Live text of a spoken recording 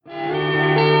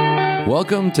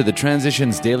Welcome to the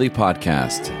Transitions Daily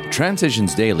podcast.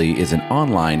 Transitions Daily is an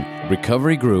online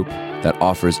recovery group that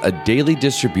offers a daily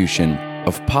distribution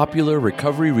of popular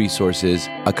recovery resources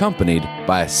accompanied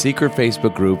by a secret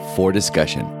Facebook group for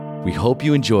discussion. We hope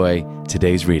you enjoy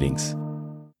today's readings.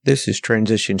 This is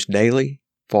Transitions Daily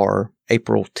for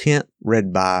April 10th,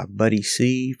 read by Buddy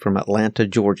C. from Atlanta,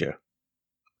 Georgia.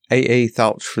 AA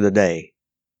Thoughts for the Day.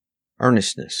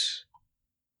 Earnestness.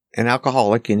 An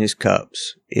alcoholic in his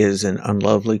cups is an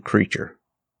unlovely creature.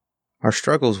 Our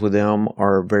struggles with them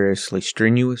are variously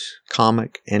strenuous,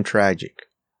 comic, and tragic.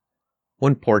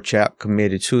 One poor chap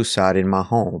committed suicide in my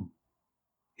home.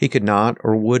 He could not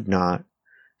or would not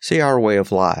see our way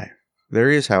of life. There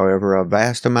is, however, a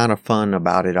vast amount of fun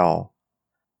about it all.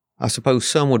 I suppose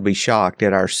some would be shocked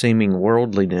at our seeming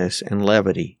worldliness and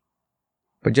levity,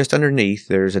 but just underneath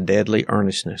there is a deadly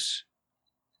earnestness.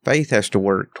 Faith has to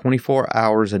work 24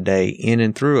 hours a day in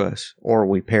and through us, or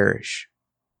we perish.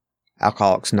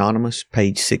 Alcoholics Anonymous,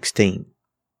 page 16.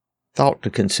 Thought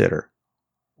to consider.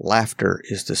 Laughter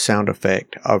is the sound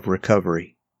effect of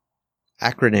recovery.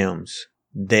 Acronyms.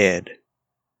 DEAD.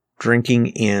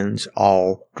 Drinking ends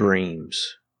all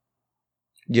dreams.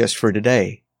 Just for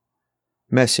today.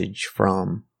 Message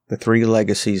from the 3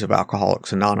 Legacies of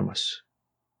Alcoholics Anonymous.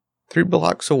 3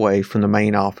 blocks away from the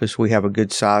main office, we have a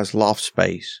good-sized loft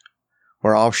space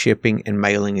where all shipping and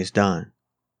mailing is done.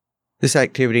 This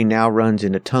activity now runs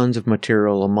into tons of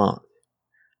material a month.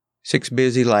 6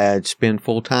 busy lads spend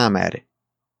full time at it.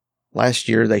 Last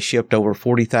year, they shipped over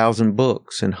 40,000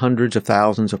 books and hundreds of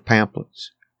thousands of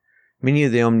pamphlets, many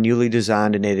of them newly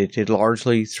designed and edited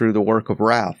largely through the work of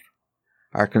Ralph,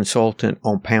 our consultant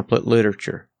on pamphlet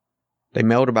literature. They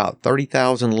mailed about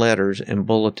 30,000 letters and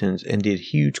bulletins and did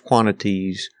huge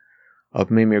quantities of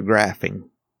mimeographing,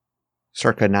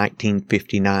 circa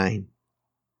 1959.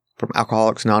 From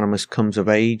Alcoholics Anonymous Comes of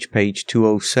Age, page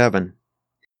 207.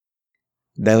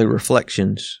 Daily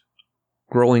Reflections.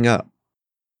 Growing Up.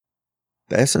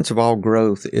 The essence of all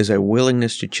growth is a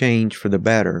willingness to change for the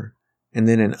better, and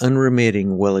then an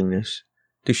unremitting willingness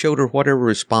to shoulder whatever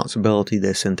responsibility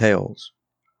this entails.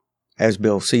 As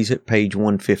Bill sees it, page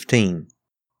 115.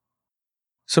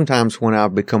 Sometimes when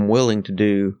I've become willing to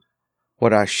do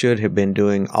what I should have been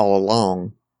doing all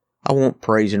along, I want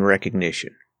praise and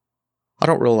recognition. I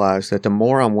don't realize that the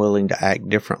more I'm willing to act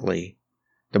differently,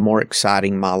 the more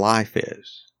exciting my life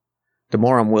is. The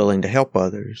more I'm willing to help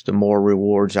others, the more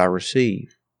rewards I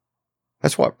receive.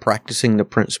 That's what practicing the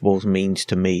principles means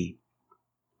to me.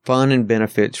 Fun and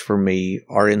benefits for me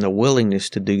are in the willingness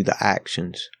to do the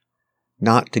actions,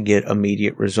 not to get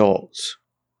immediate results.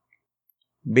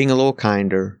 Being a little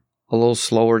kinder, a little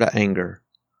slower to anger,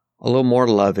 a little more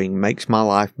loving makes my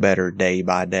life better day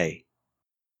by day.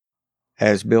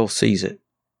 As Bill sees it,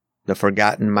 the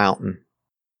Forgotten Mountain.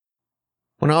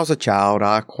 When I was a child,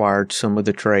 I acquired some of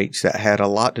the traits that had a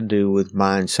lot to do with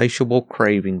my insatiable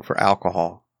craving for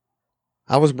alcohol.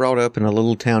 I was brought up in a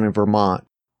little town in Vermont,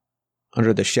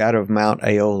 under the shadow of Mount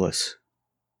Aeolus.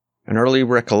 An early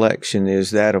recollection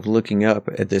is that of looking up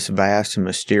at this vast and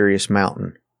mysterious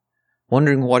mountain,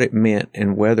 wondering what it meant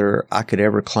and whether I could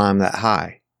ever climb that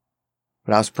high.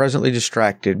 But I was presently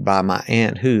distracted by my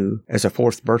aunt who, as a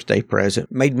 4th birthday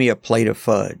present, made me a plate of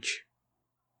fudge.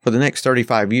 For the next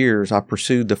 35 years, I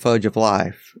pursued the fudge of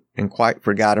life and quite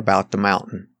forgot about the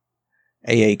mountain.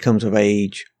 AA Comes of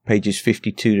Age, pages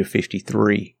 52 to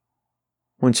 53.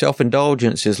 When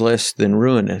self-indulgence is less than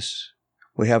ruinous,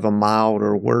 we have a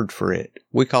milder word for it.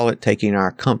 We call it taking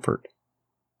our comfort.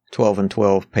 12 and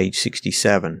 12, page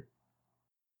 67.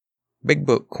 Big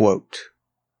Book quote.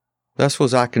 Thus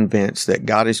was I convinced that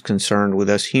God is concerned with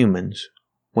us humans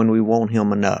when we want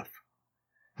Him enough.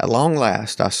 At long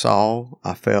last I saw,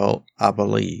 I felt, I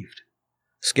believed.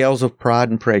 Scales of pride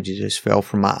and prejudice fell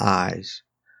from my eyes.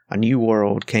 A new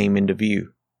world came into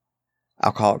view.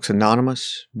 Alcoholics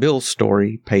Anonymous, Bill's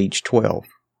Story, page 12.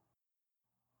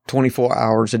 24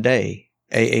 hours a day,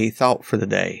 AA Thought for the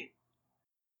Day.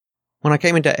 When I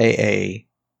came into AA,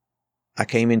 I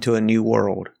came into a new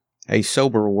world, a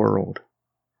sober world,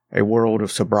 a world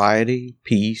of sobriety,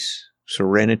 peace,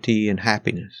 serenity, and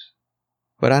happiness.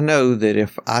 But I know that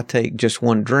if I take just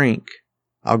one drink,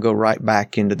 I'll go right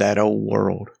back into that old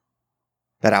world,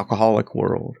 that alcoholic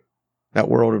world, that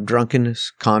world of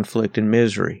drunkenness, conflict, and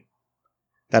misery.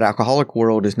 That alcoholic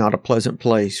world is not a pleasant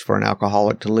place for an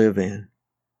alcoholic to live in.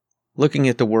 Looking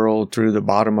at the world through the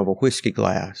bottom of a whiskey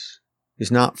glass is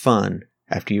not fun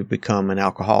after you've become an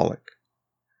alcoholic.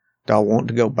 Do I want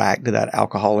to go back to that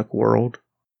alcoholic world?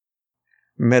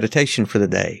 Meditation for the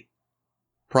day.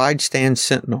 Pride stands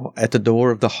sentinel at the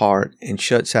door of the heart and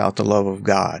shuts out the love of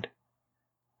God.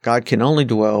 God can only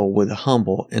dwell with the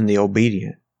humble and the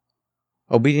obedient.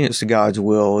 Obedience to God's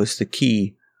will is the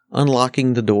key,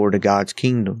 unlocking the door to God's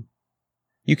kingdom.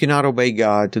 You cannot obey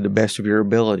God to the best of your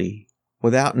ability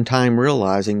without in time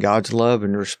realizing God's love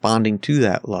and responding to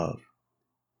that love.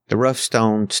 The rough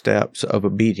stone steps of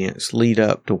obedience lead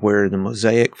up to where the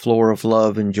mosaic floor of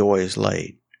love and joy is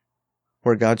laid.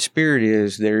 Where God's Spirit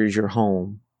is, there is your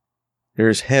home. There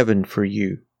is heaven for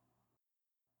you.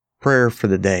 Prayer for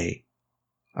the day.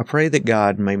 I pray that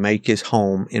God may make His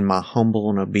home in my humble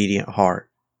and obedient heart.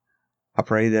 I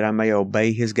pray that I may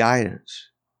obey His guidance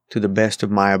to the best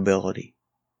of my ability.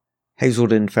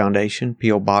 Hazelden Foundation,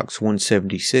 P.O. Box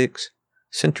 176,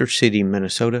 Center City,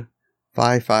 Minnesota,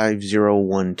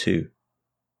 55012.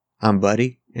 I'm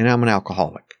Buddy, and I'm an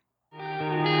alcoholic.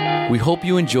 We hope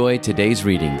you enjoyed today's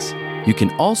readings. You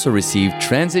can also receive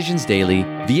Transitions Daily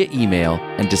via email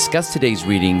and discuss today's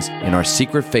readings in our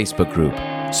secret Facebook group.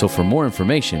 So for more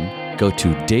information, go to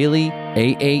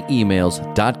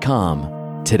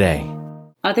dailyaaemails.com today.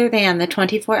 Other than the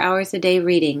 24 hours a day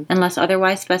reading, unless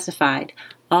otherwise specified,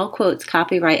 all quotes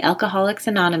copyright Alcoholics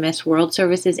Anonymous World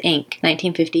Services, Inc.,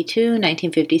 1952,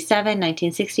 1957,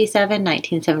 1967,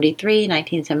 1973,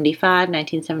 1975,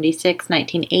 1976,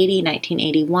 1980,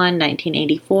 1981,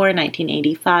 1984,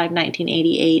 1985,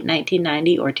 1988,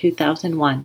 1990, or 2001.